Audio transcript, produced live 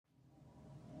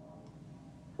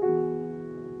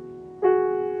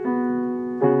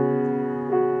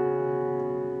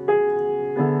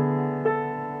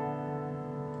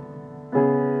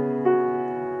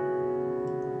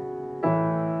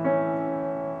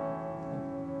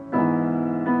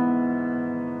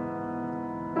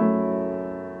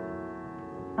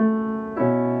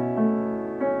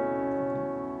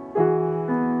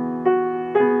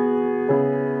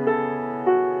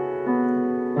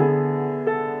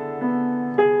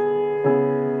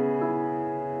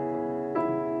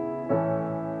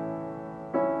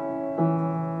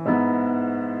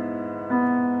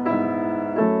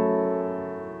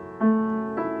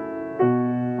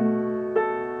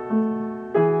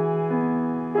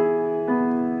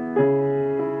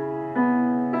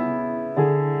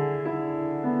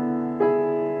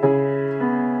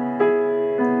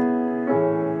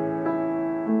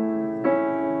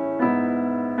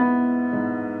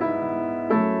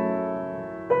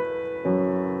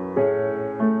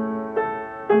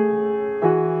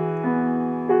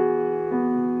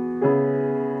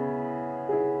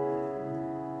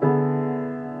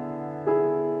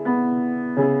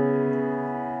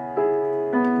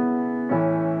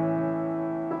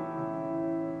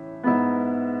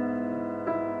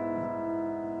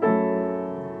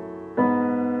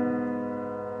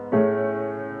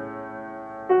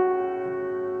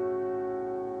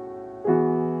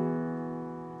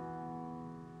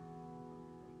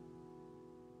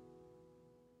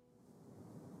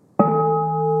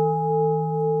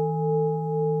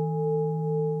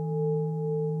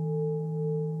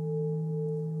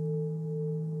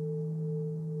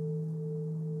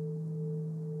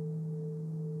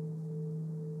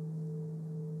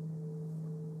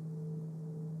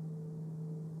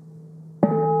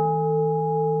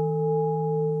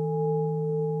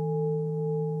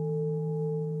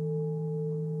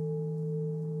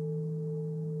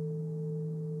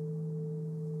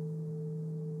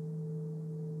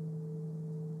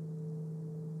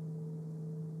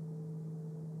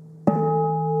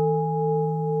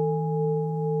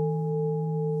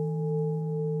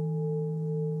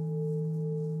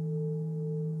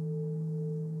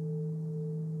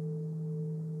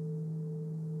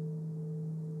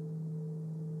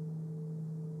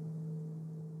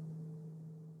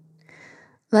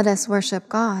Let us worship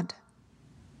God.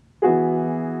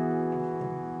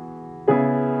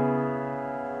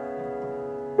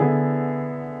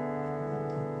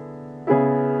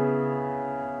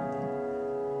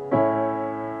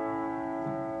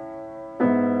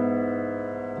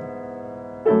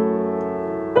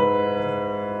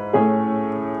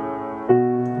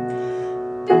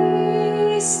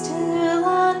 Be still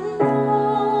and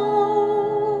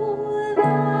know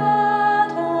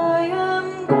that I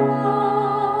am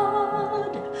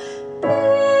God.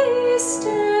 Be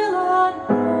still and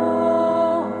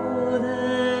know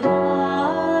that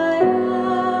I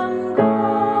am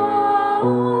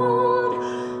God.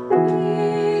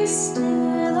 Be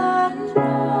still and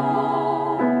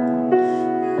know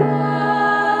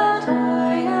that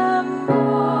I am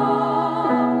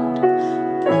God.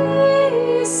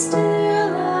 Be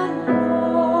still and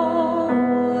know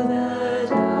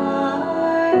that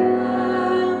I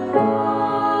am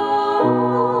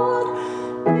God.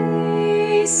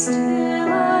 Be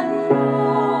still and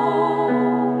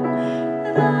know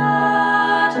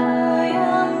that I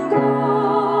am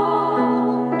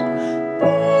God.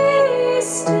 Be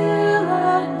still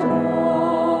and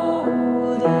know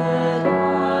that I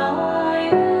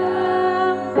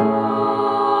am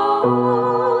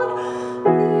God.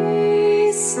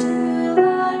 Be still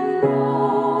and know that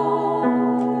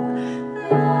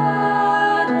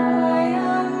I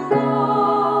am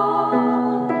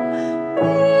God.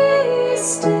 Be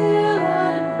still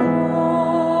and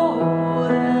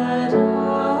know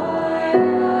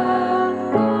that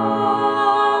I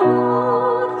am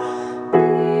God.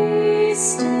 Be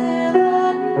still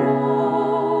and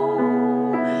know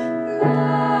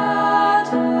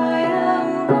that I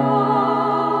am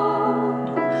God.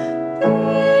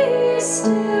 Be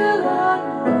still and know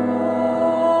that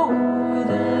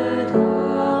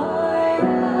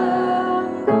I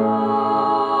am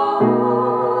God.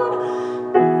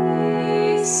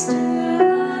 Be still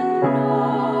and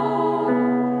know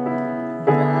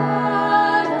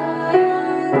that I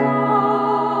am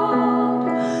God.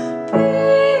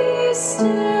 Be still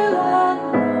and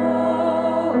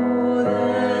know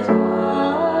that I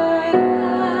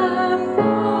am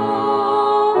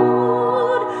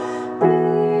God.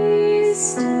 Be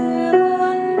still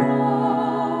and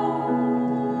know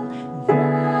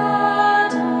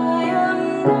that I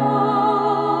am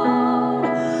God.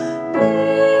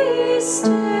 Be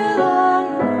still and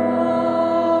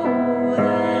know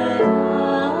that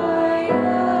I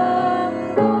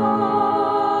am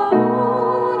God.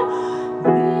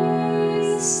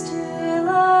 Be still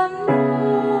and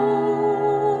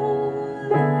know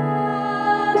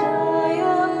that I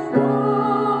am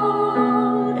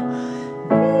God.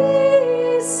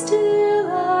 Be still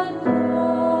and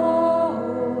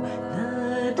know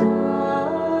that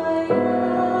I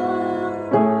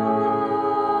am God.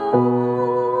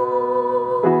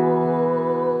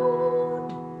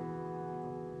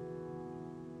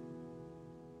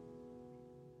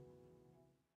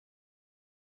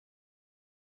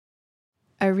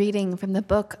 A reading from the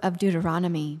book of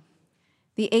Deuteronomy,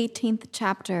 the 18th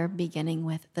chapter, beginning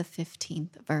with the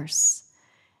 15th verse.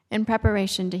 In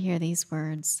preparation to hear these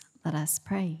words, let us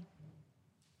pray.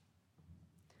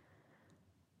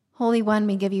 Holy One,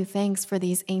 we give you thanks for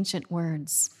these ancient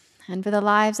words and for the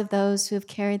lives of those who have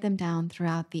carried them down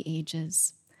throughout the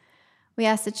ages. We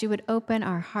ask that you would open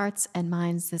our hearts and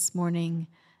minds this morning,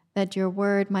 that your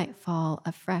word might fall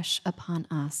afresh upon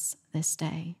us this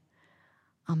day.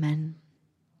 Amen.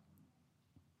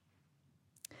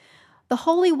 The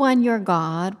Holy One, your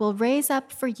God, will raise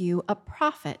up for you a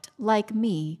prophet like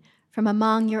me from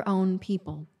among your own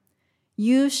people.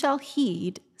 You shall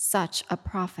heed such a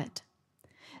prophet.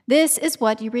 This is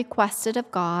what you requested of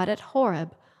God at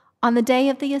Horeb on the day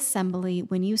of the assembly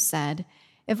when you said,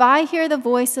 "If I hear the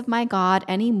voice of my God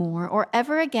any more or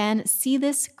ever again see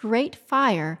this great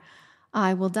fire,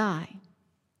 I will die."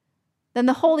 Then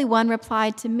the Holy One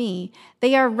replied to me,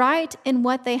 "They are right in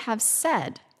what they have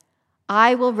said.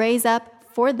 I will raise up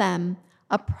for them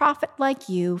a prophet like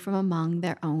you from among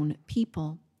their own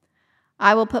people.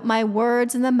 I will put my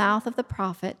words in the mouth of the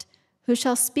prophet, who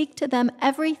shall speak to them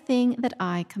everything that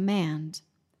I command.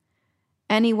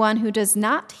 Anyone who does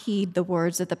not heed the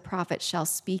words that the prophet shall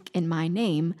speak in my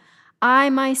name, I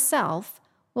myself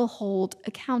will hold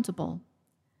accountable.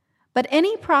 But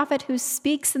any prophet who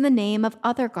speaks in the name of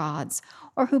other gods,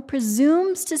 or who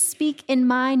presumes to speak in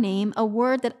my name a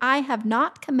word that I have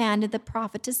not commanded the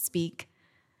prophet to speak,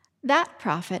 that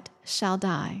prophet shall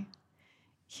die."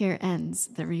 Here ends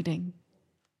the reading.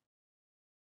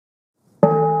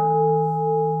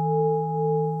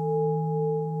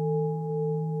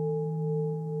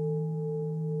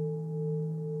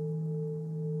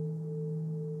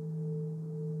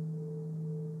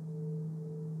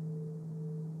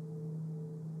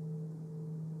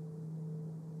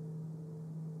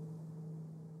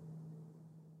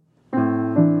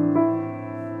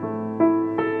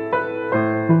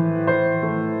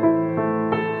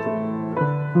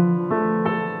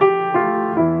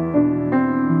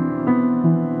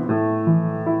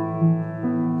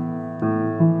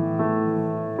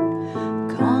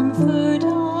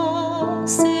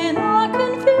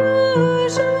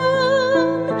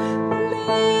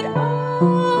 lead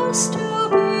us to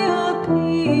be a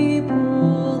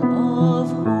people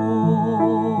of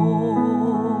hope.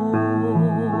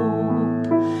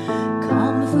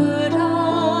 Comfort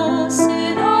us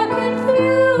in our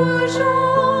confusion.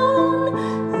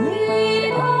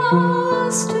 Lead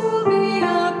us to be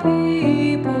a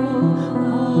people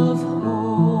of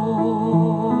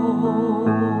hope.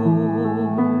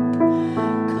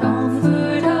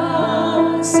 Comfort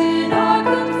us in our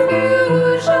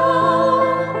confusion.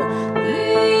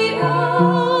 Lead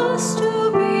us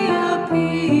to be a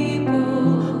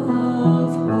people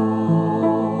of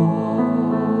hope.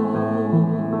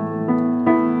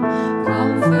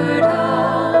 Comfort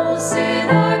us in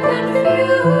our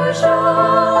confusion.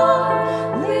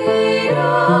 Lead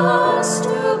us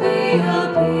to be a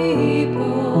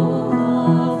people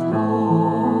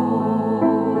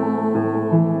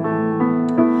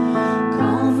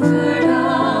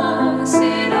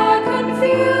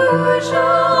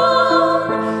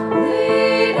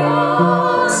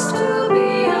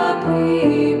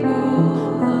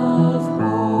of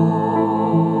hope.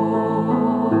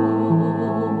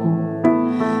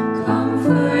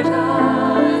 Comfort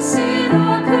us in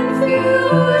our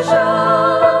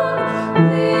confusion.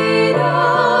 Lead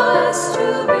us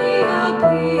to be a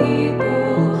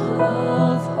people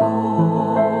of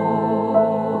hope.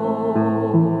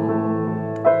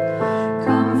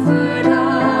 Comfort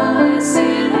us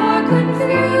in our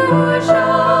confusion.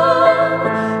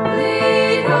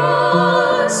 Lead us to be a people of hope. Comfort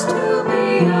us in our confusion. Lead us to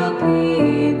be a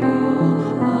people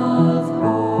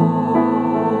of hope.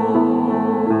 Comfort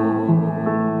us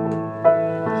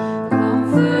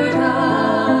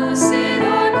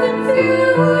in our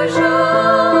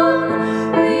confusion.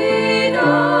 Lead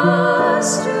us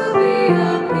to be a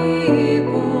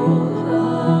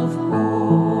people of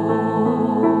hope.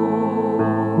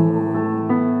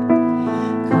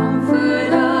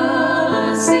 Comfort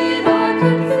us in our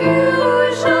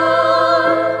confusion.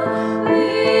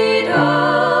 Lead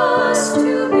us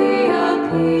to be a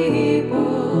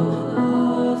people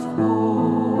of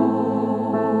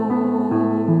hope.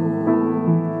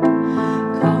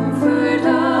 Comfort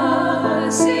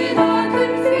us in our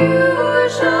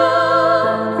confusion.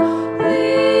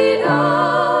 Lead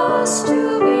us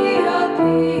to be a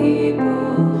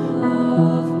people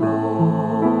of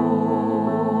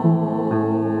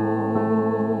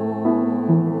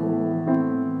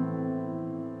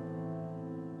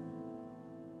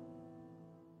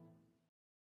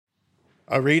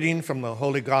A reading from the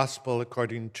Holy Gospel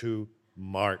according to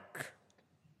Mark.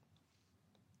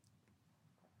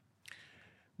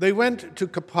 They went to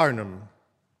Capernaum,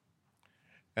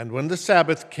 and when the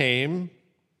Sabbath came,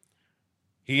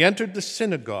 he entered the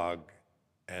synagogue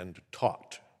and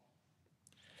taught.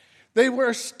 They were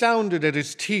astounded at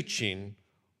his teaching,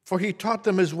 for he taught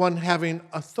them as one having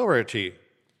authority,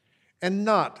 and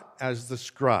not as the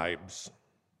scribes.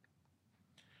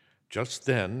 Just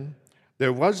then,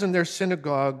 there was in their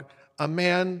synagogue a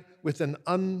man with an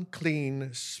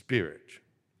unclean spirit.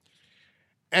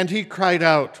 And he cried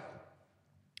out,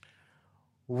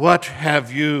 "What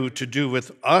have you to do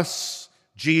with us,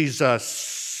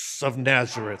 Jesus of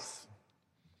Nazareth?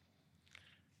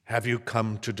 Have you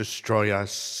come to destroy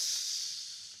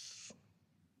us?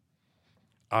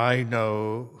 I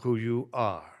know who you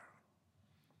are,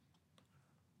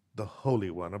 the Holy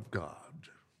One of God."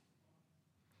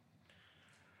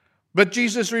 But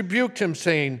Jesus rebuked him,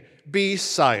 saying, "Be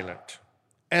silent,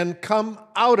 and come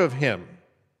out of him."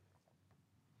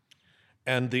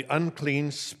 And the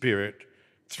unclean spirit,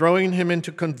 throwing him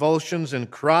into convulsions and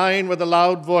crying with a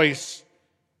loud voice,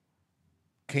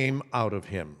 came out of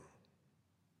him.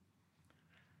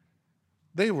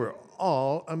 They were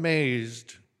all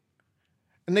amazed,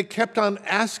 and they kept on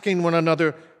asking one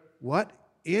another, "What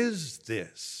is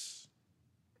this?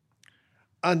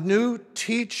 A new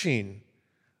teaching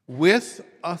with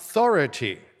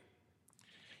authority.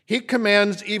 He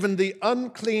commands even the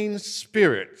unclean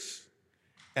spirits,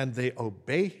 and they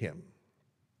obey him."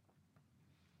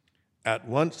 At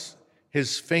once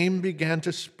his fame began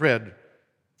to spread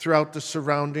throughout the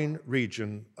surrounding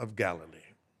region of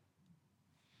Galilee.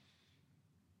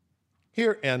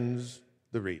 Here ends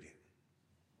the reading.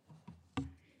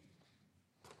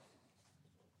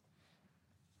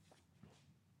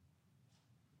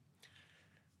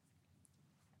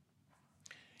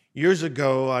 Years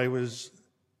ago, I was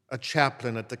a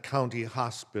chaplain at the county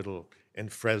hospital in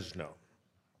Fresno.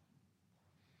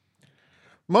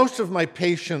 Most of my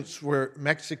patients were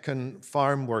Mexican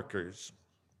farm workers.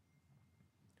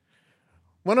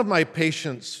 One of my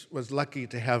patients was lucky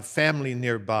to have family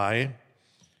nearby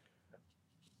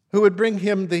who would bring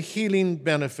him the healing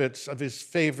benefits of his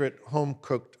favorite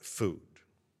home-cooked food.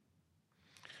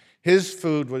 His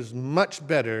food was much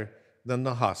better than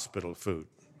the hospital food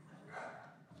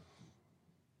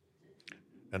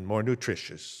and more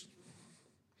nutritious.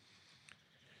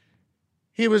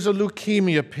 He was a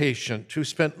leukemia patient who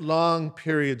spent long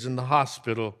periods in the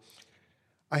hospital.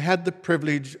 I had the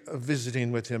privilege of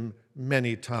visiting with him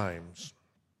many times.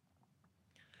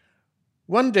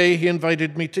 One day he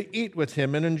invited me to eat with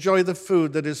him and enjoy the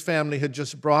food that his family had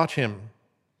just brought him.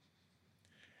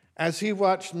 As he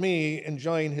watched me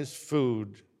enjoying his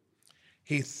food,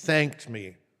 he thanked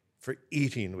me for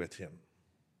eating with him.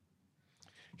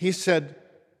 He said,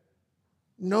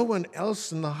 "No one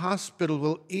else in the hospital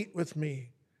will eat with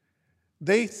me.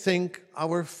 They think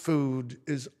our food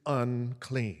is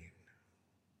unclean."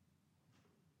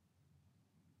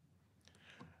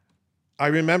 I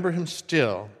remember him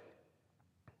still,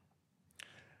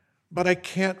 but I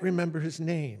can't remember his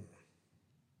name.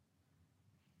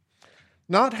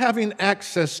 Not having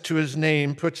access to his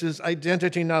name puts his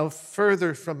identity now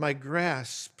further from my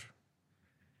grasp.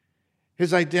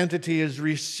 His identity is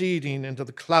receding into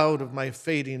the cloud of my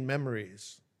fading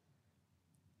memories.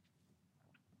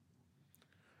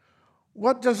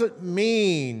 What does it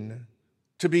mean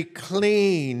to be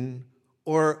clean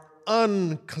or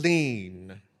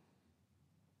unclean?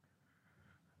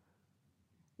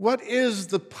 What is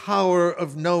the power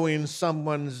of knowing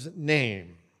someone's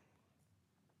name?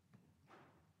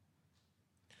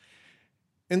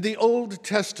 In the Old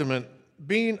Testament,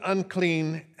 being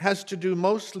unclean has to do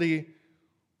mostly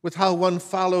with how one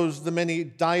follows the many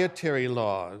dietary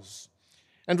laws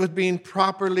and with being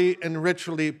properly and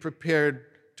ritually prepared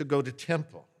to go to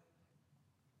temple.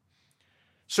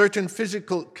 Certain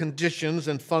physical conditions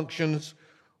and functions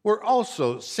were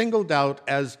also singled out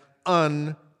as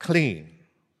unclean.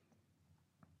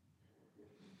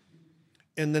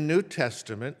 In the New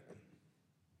Testament,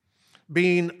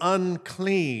 being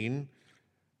unclean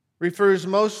refers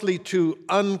mostly to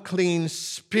unclean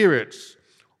spirits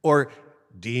or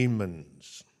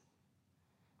demons.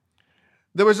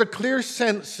 There was a clear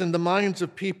sense in the minds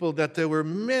of people that there were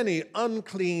many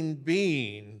unclean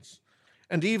beings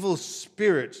and evil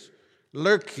spirits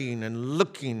lurking and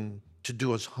looking to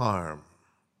do us harm.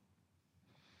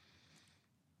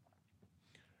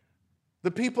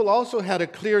 The people also had a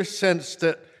clear sense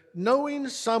that knowing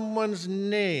someone's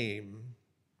name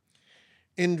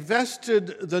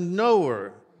invested the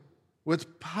knower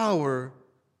with power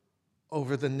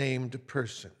over the named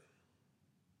person.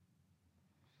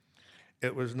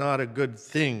 It was not a good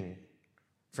thing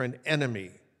for an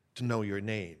enemy to know your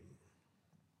name.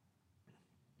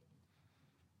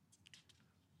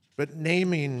 But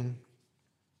naming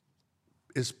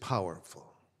is powerful.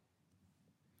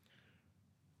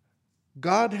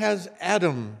 God has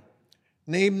Adam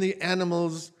name the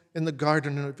animals in the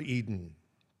Garden of Eden.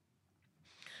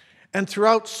 And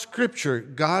throughout Scripture,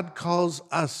 God calls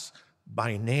us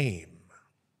by name.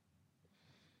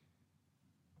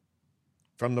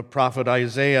 From the prophet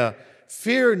Isaiah,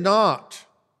 "Fear not,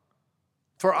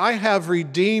 for I have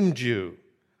redeemed you.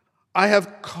 I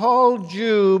have called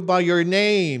you by your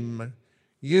name.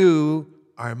 You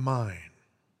are mine."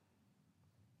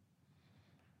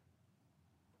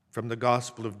 From the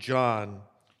Gospel of John,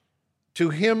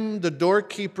 "To him the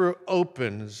doorkeeper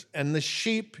opens, and the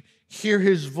sheep hear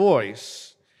his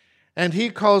voice, and he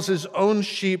calls his own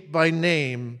sheep by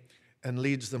name and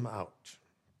leads them out."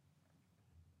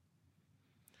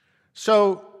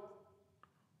 So,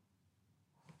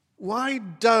 why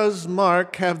does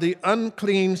Mark have the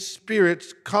unclean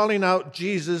spirits calling out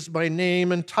Jesus by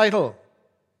name and title?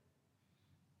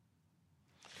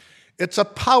 It's a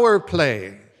power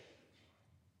play.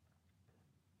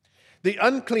 The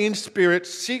unclean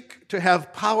spirits seek to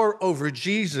have power over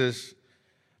Jesus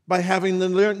by having the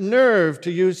nerve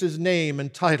to use his name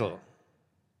and title.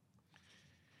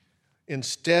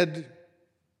 Instead,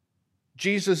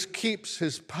 Jesus keeps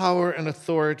his power and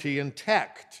authority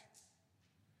intact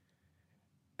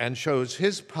and shows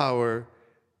his power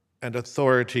and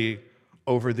authority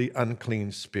over the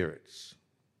unclean spirits.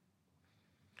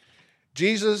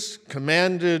 Jesus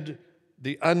commanded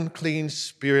the unclean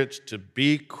spirits to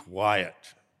be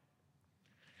quiet.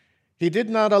 He did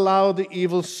not allow the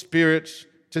evil spirits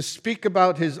to speak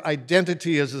about his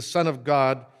identity as the Son of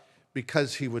God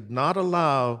because he would not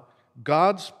allow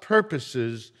God's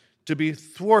purposes to be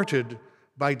thwarted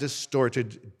by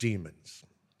distorted demons.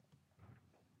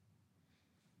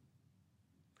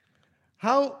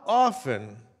 How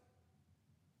often,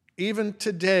 even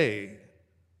today,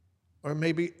 or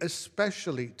maybe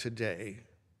especially today,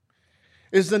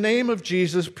 is the name of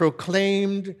Jesus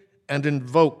proclaimed and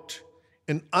invoked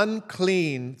in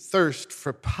unclean thirst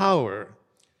for power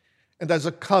and as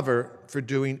a cover for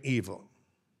doing evil.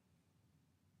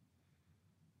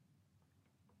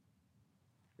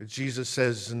 Jesus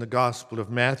says in the Gospel of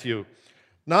Matthew,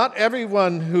 "Not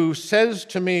everyone who says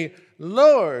to me,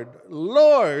 'Lord,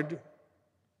 Lord,'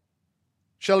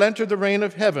 shall enter the reign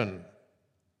of heaven,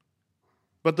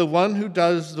 but the one who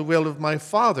does the will of my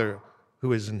Father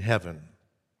who is in heaven."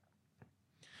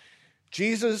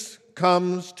 Jesus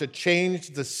comes to change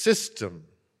the system.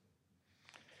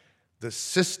 The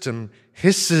system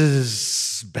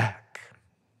hisses back.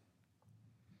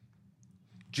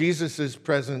 Jesus'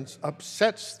 presence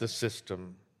upsets the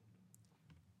system.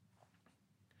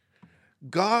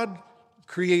 God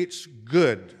creates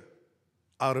good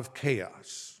out of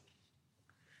chaos.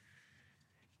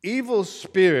 Evil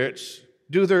spirits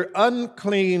do their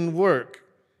unclean work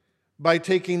by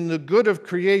taking the good of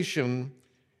creation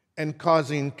and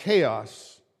causing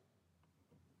chaos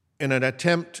in an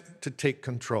attempt to take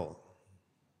control.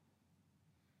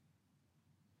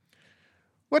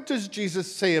 What does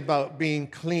Jesus say about being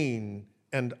clean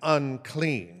and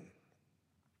unclean?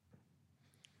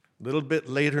 A little bit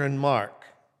later in Mark,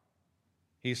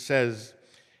 he says,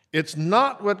 "It's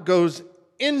not what goes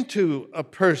into a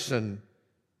person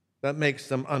that makes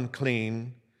them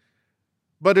unclean,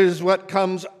 but it is what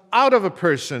comes out of a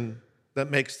person that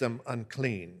makes them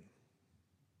unclean."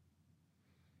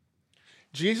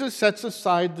 Jesus sets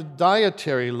aside the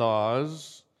dietary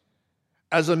laws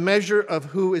as a measure of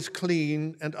who is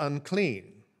clean and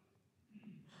unclean.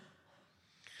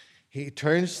 He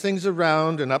turns things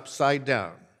around and upside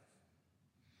down.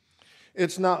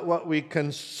 It's not what we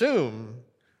consume,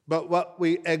 but what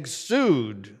we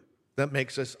exude that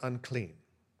makes us unclean.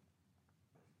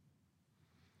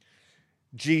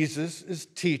 Jesus is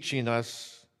teaching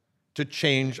us to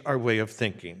change our way of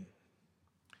thinking.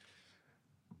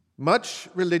 Much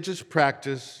religious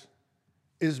practice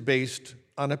is based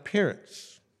on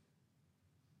appearance,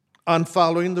 on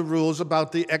following the rules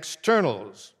about the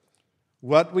externals,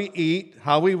 what we eat,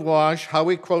 how we wash, how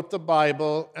we quote the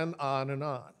Bible, and on and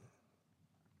on.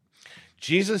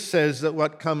 Jesus says that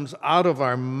what comes out of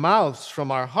our mouths from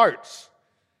our hearts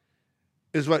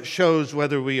is what shows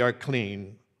whether we are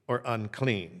clean or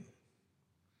unclean,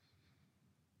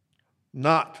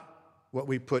 not what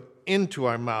we put into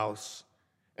our mouths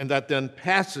and that then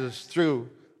passes through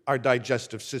our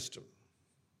digestive system.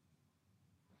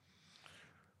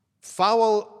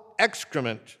 Foul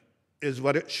excrement is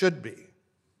what it should be.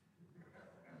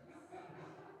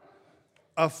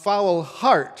 A foul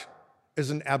heart is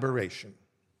an aberration.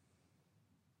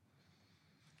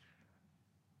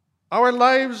 Our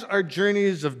lives are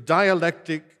journeys of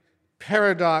dialectic,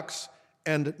 paradox,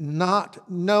 and not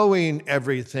knowing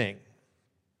everything.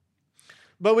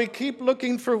 But we keep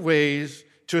looking for ways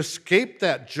to escape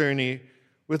that journey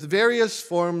with various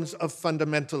forms of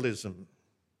fundamentalism,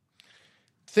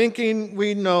 thinking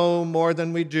we know more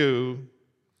than we do,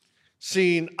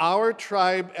 seeing our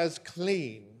tribe as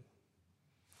clean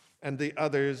and the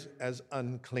others as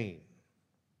unclean.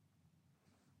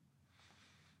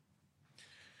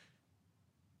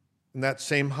 In that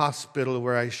same hospital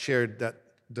where I shared that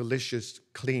delicious,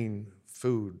 clean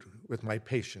food with my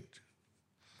patient,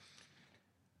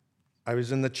 I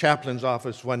was in the chaplain's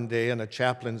office one day, and a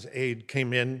chaplain's aide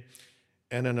came in,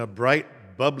 and in a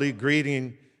bright, bubbly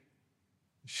greeting,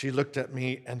 she looked at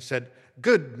me and said,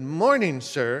 "Good morning,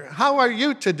 sir. How are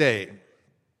you today?"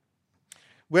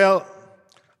 Well,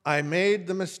 I made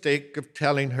the mistake of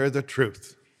telling her the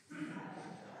truth.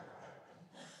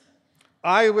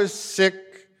 I was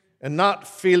sick and not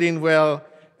feeling well,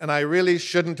 and I really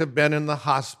shouldn't have been in the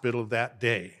hospital that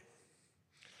day.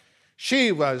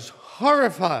 She was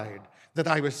horrified that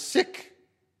I was sick.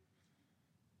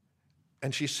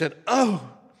 And she said,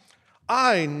 "Oh,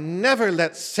 I never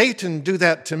let Satan do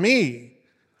that to me.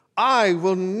 I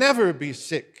will never be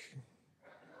sick."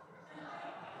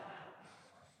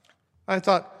 I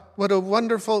thought, what a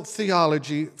wonderful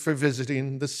theology for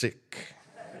visiting the sick.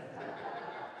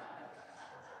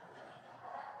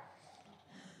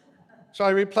 So I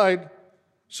replied,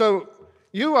 "So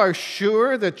you are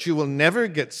sure that you will never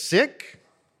get sick?"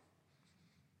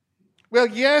 "Well,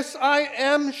 yes, I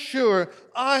am sure.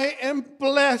 I am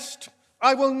blessed.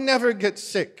 I will never get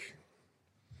sick."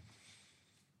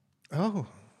 Oh.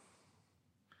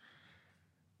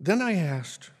 Then I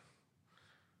asked,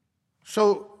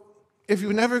 "So if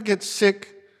you never get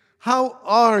sick, how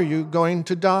are you going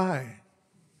to die?"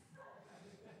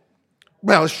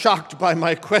 Well, shocked by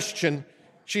my question,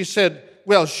 she said,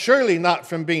 "Well, surely not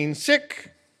from being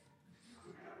sick."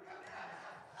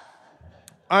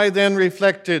 I then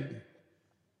reflected,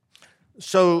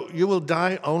 "So you will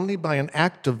die only by an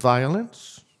act of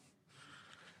violence?"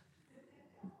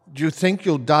 Do you think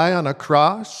you'll die on a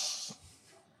cross?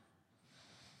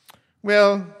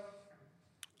 Well,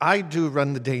 I do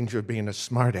run the danger of being a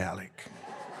smart aleck.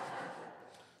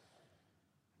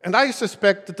 And I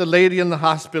suspect that the lady in the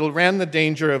hospital ran the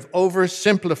danger of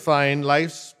oversimplifying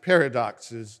life's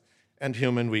paradoxes and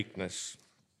human weakness.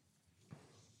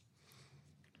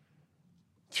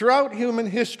 Throughout human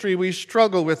history, we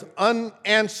struggle with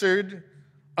unanswered,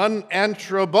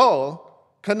 unanswerable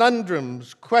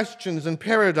conundrums, questions, and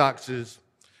paradoxes.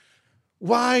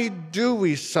 Why do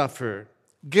we suffer,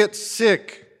 get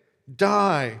sick,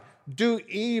 die, do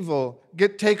evil,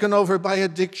 get taken over by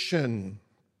addiction?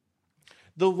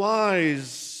 The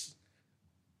whys,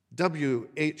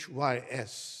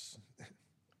 W-H-Y-S,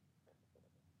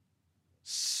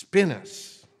 spin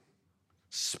us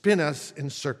in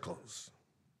circles.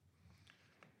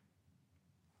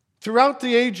 Throughout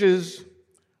the ages,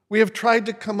 we have tried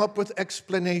to come up with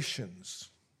explanations.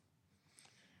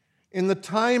 In the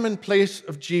time and place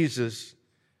of Jesus,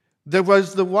 there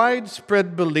was the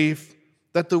widespread belief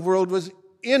that the world was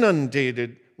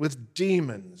inundated with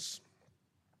demons.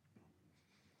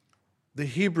 The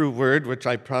Hebrew word, which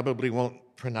I probably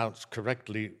won't pronounce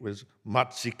correctly, was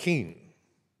matzikin.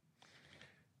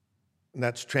 And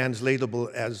that's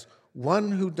translatable as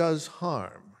one who does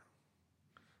harm.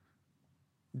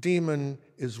 Demon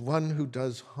is one who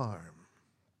does harm.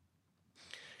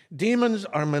 Demons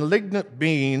are malignant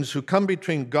beings who come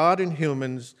between God and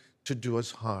humans to do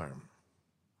us harm.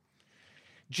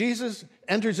 Jesus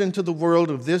enters into the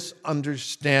world of this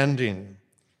understanding,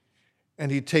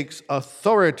 and he takes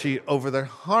authority over their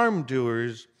harm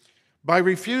doers by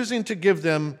refusing to give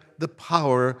them the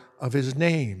power of his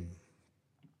name.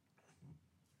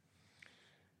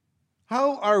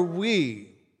 How are we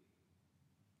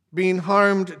being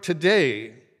harmed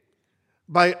today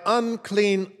by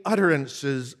unclean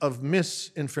utterances of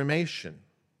misinformation,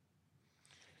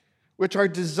 which are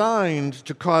designed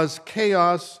to cause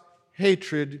chaos,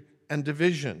 hatred, and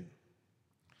division?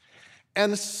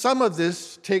 And some of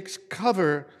this takes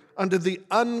cover under the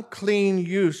unclean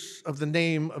use of the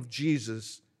name of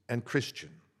Jesus and Christian.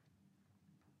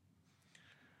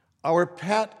 Our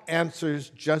pat answers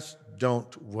just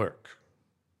don't work.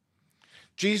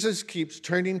 Jesus keeps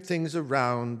turning things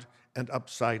around and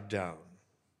upside down.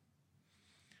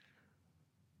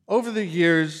 Over the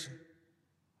years,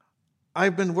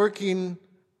 I've been working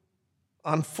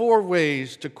on 4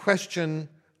 ways to question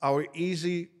our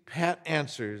easy pat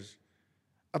answers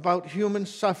about human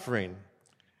suffering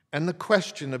and the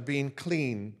question of being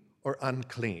clean or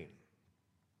unclean.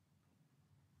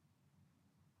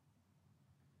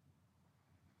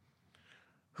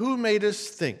 Who made us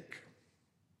think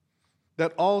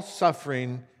that all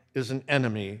suffering is an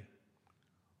enemy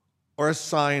or a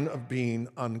sign of being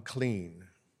unclean?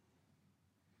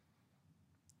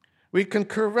 We can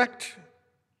correct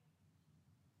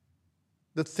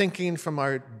the thinking from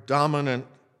our dominant,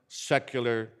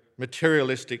 secular,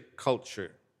 materialistic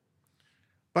culture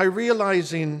by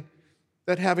realizing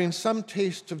that having some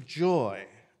taste of joy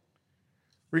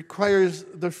requires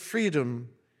the freedom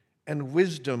and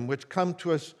wisdom which come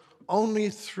to us only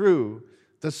through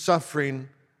the suffering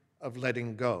of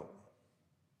letting go,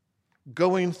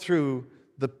 going through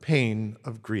the pain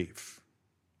of grief.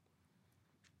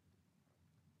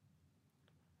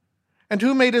 And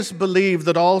who made us believe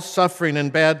that all suffering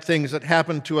and bad things that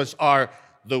happen to us are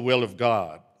the will of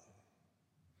God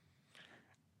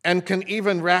and can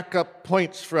even rack up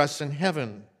points for us in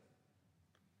heaven?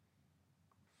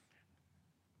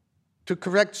 To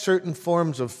correct certain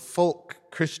forms of folk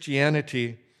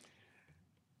Christianity,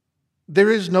 there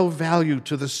is no value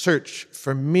to the search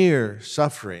for mere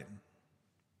suffering.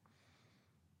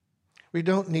 We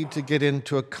don't need to get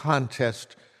into a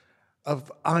contest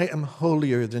of I am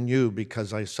holier than you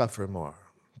because I suffer more.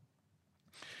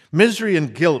 Misery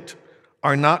and guilt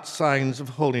are not signs of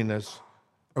holiness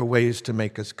or ways to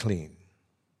make us clean.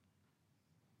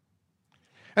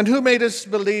 And who made us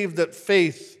believe that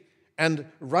faith and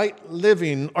right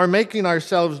living or making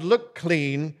ourselves look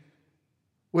clean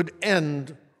would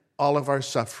end all of our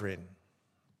suffering?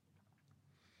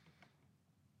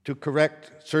 To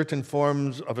correct certain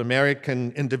forms of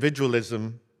American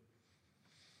individualism,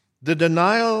 the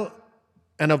denial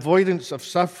and avoidance of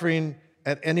suffering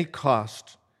at any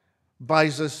cost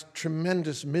buys us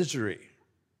tremendous misery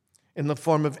in the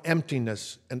form of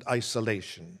emptiness and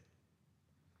isolation.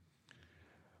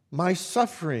 My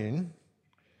suffering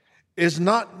is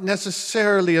not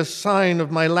necessarily a sign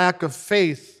of my lack of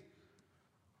faith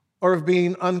or of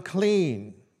being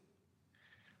unclean.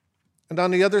 And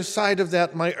on the other side of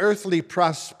that, my earthly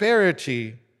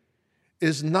prosperity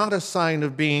is not a sign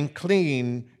of being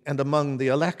clean and among the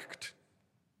elect.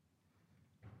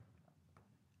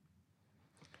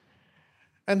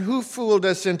 And who fooled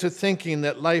us into thinking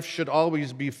that life should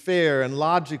always be fair and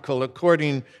logical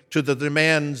according to the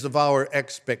demands of our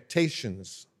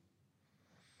expectations?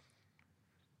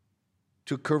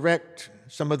 To correct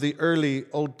some of the early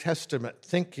Old Testament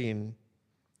thinking,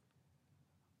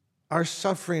 our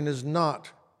suffering is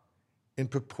not in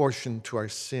proportion to our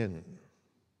sin.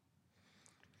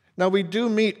 Now, we do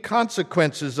meet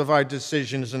consequences of our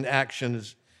decisions and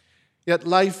actions, yet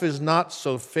life is not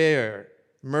so fair,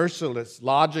 merciless,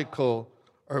 logical,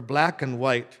 or black and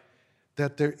white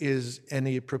that there is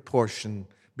any proportion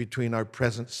between our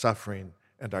present suffering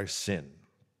and our sin.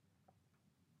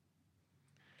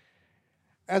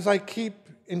 As I keep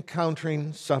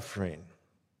encountering suffering,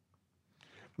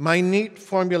 my neat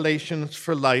formulations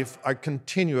for life are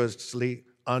continuously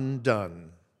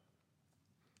undone.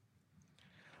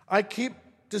 I keep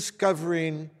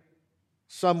discovering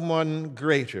someone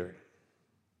greater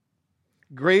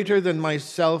than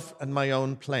myself and my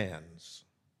own plans.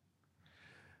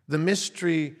 The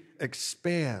mystery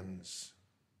expands.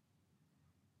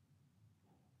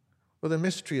 Well, the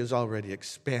mystery is already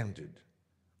expanded.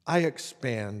 I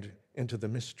expand into the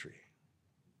mystery.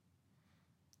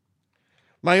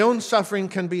 My own suffering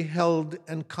can be held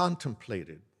and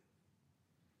contemplated.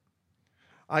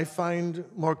 I find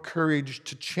more courage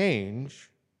to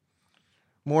change,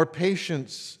 more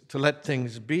patience to let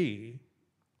things be,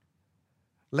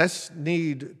 less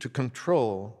need to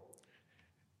control,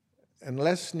 and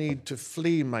less need to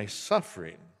flee my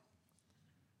suffering,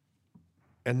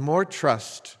 and more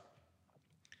trust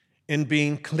in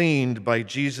being cleaned by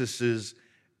Jesus'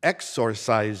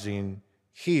 exorcising,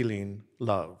 healing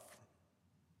love.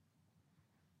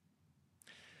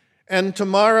 And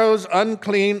tomorrow's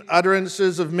unclean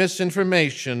utterances of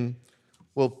misinformation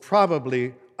will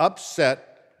probably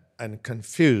upset and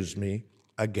confuse me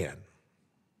again.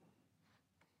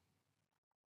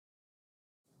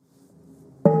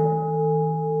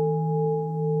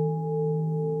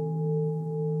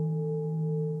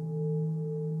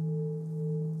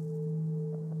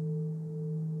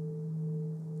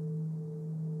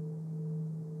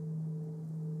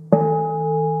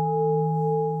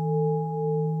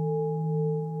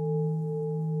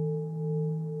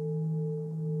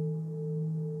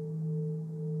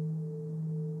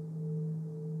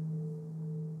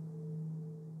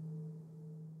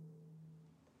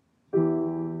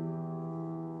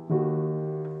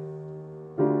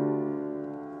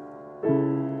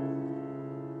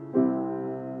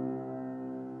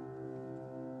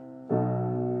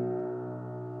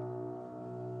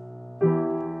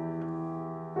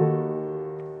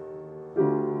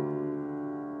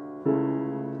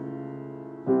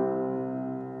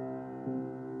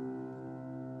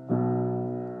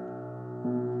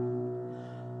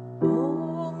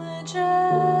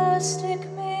 Majestic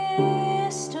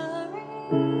mystery,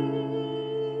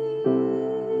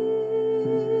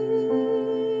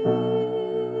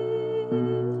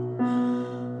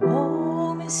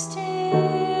 O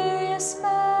mysterious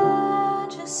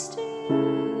majesty,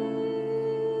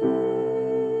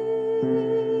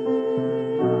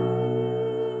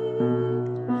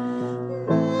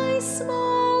 my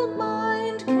small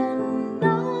mind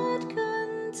cannot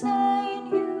contain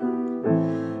you.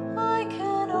 I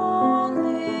can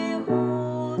only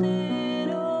hold it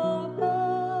open.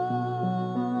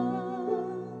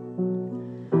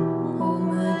 O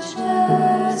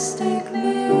majestic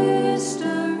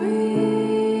mystery,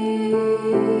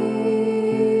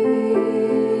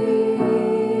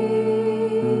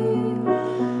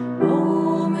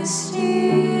 O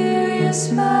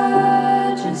mysterious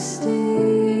majesty.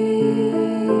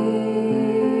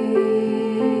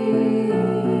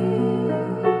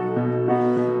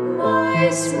 My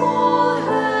small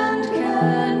hand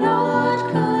cannot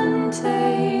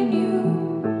contain you.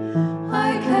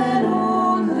 I can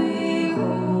only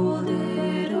hold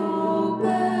it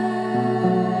open.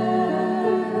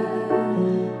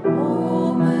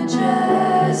 O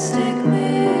majestic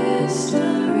mystery,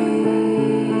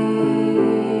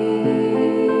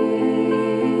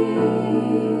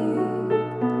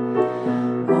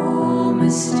 O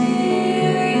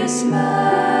mysterious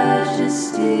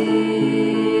majesty.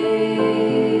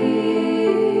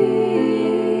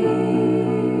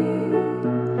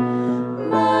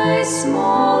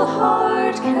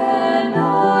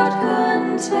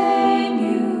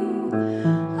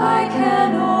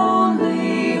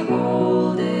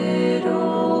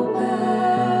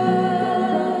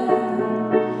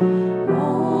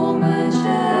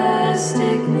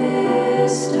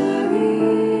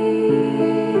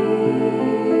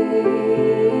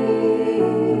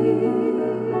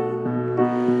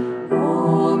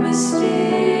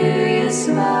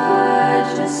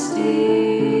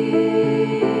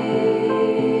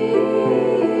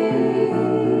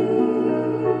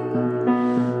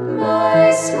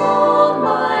 My small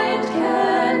mind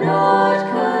cannot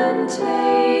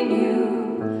contain you.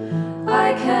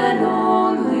 I can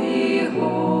only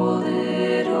hold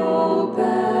it open.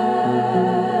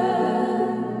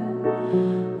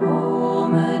 Oh,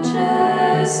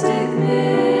 majestic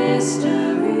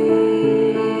mystery.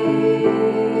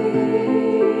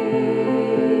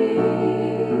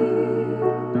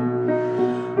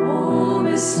 Oh,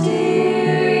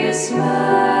 mysterious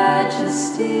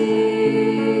majesty.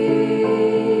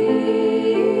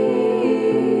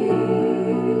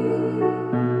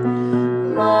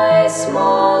 My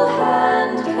small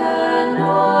hand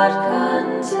cannot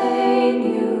contain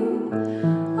you.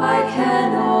 I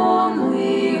can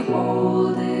only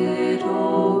hold it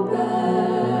open.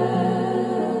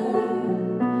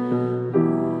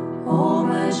 Oh,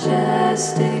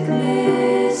 majestic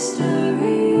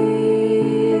mystery.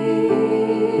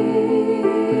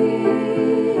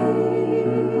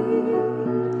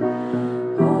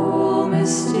 Oh,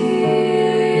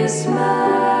 mysterious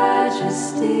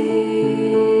majesty.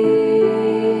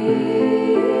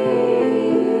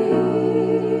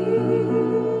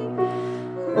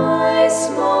 My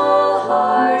small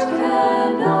heart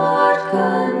cannot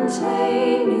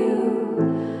contain you.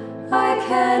 I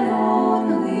can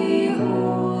only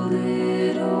hold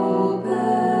it open.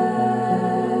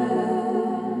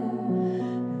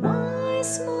 My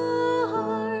small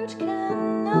heart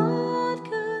cannot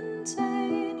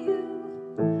contain you.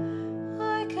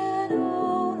 I can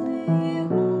only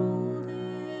hold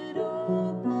it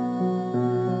open.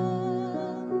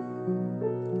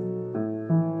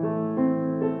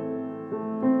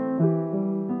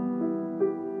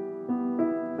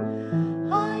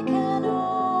 I can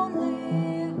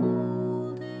only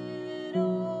hold it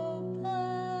open.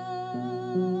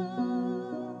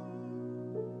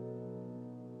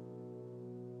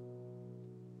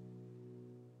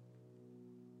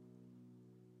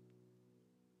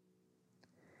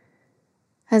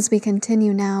 As we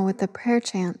continue now with the prayer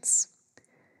chants,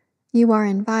 you are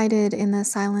invited in the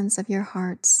silence of your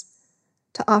hearts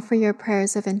to offer your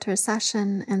prayers of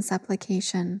intercession and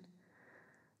supplication,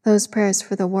 those prayers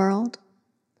for the world,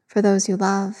 for those you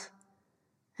love,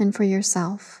 and for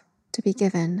yourself to be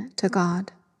given to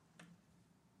God.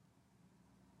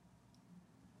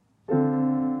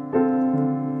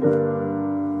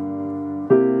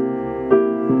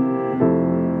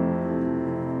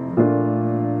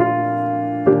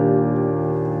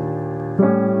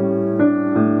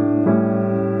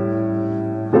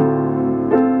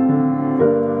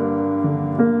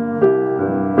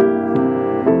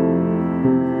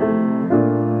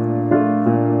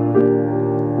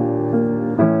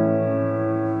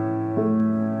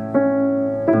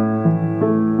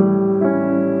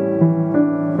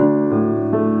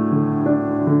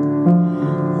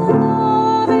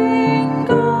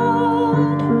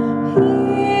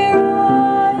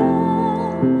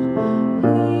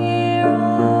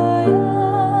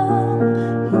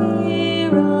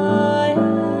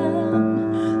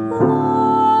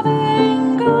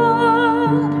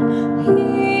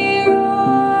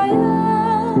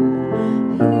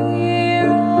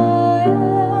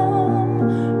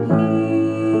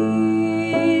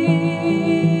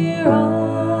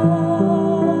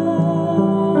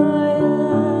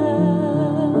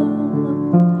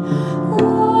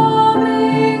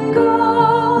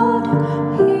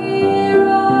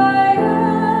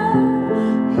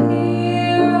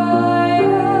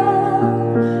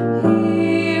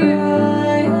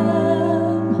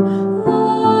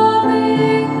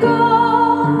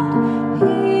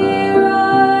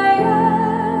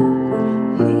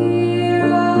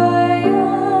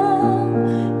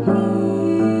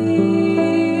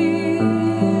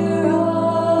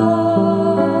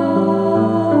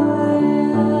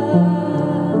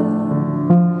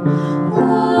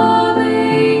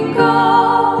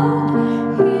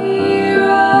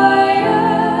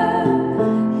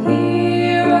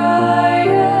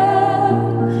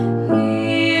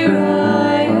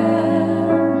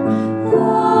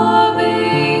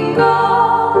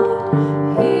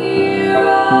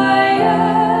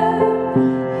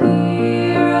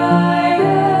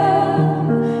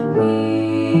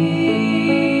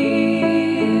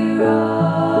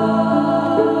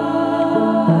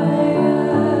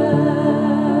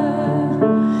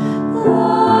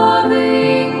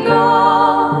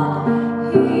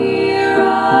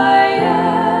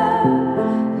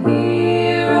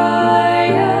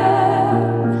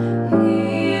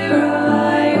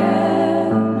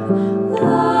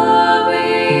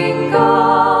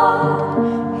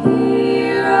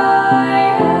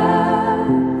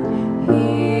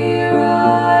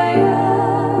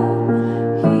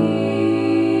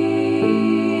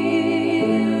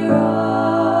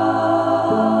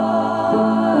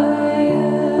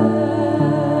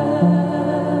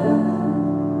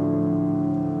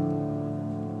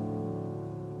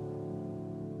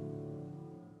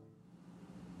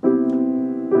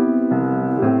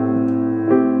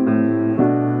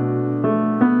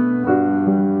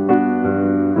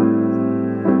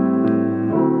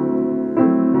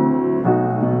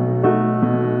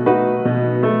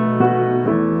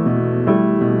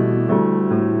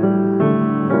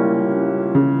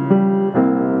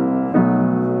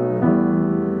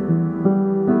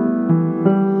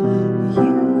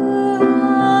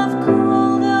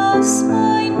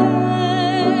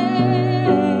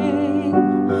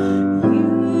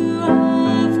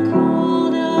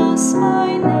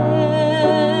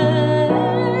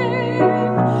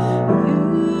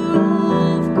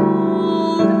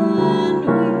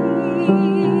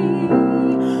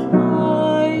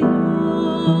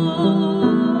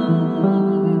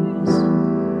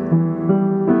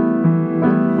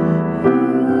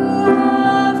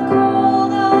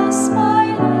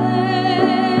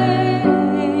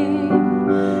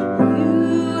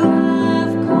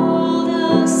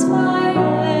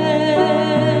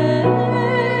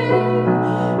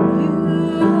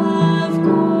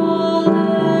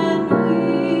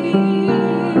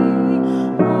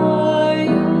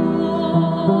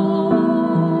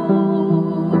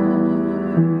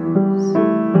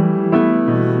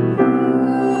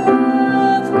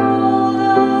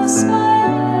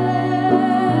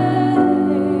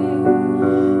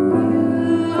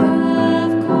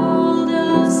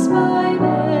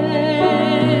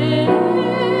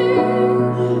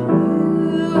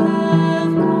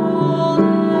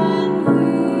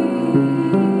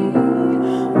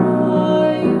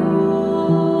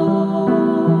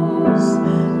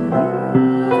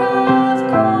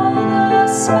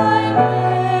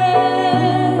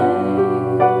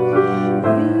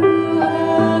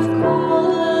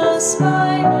 us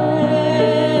by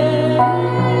name.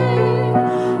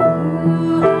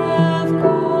 You have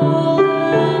called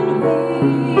and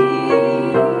we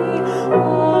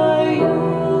are yours.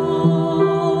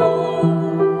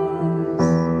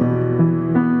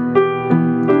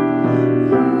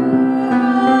 You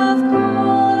have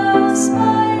called us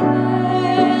by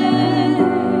name.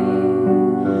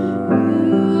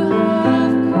 You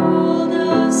have called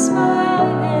us by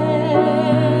name.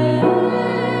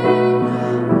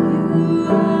 You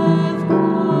have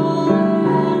called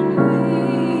and we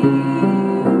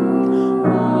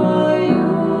are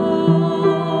yours.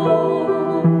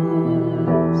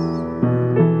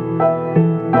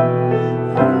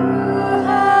 You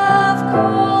have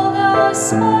called us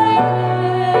by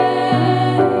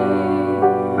name.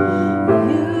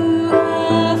 You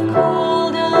have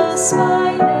called us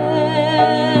by name.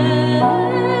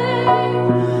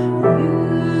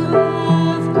 You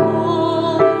have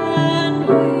called and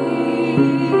we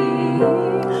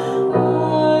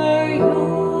are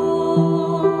yours.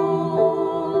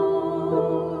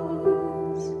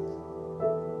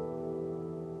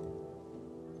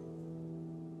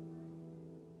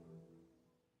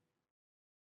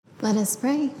 Let us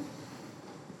pray.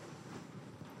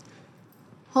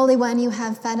 Holy One, you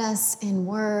have fed us in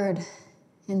word,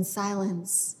 in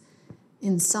silence,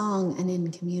 in song, and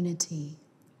in community.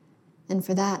 And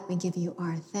for that, we give you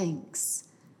our thanks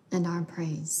and our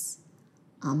praise.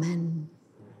 Amen.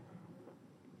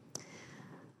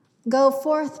 Go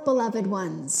forth, beloved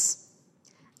ones,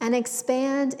 and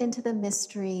expand into the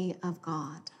mystery of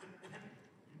God.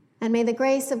 And may the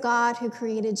grace of God who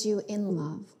created you in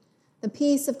love, the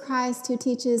peace of Christ who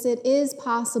teaches it is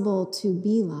possible to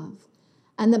be love,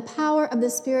 and the power of the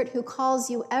Spirit who calls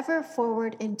you ever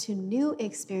forward into new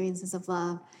experiences of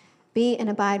love be and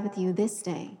abide with you this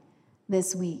day,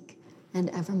 this week, and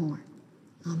evermore.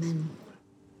 Amen.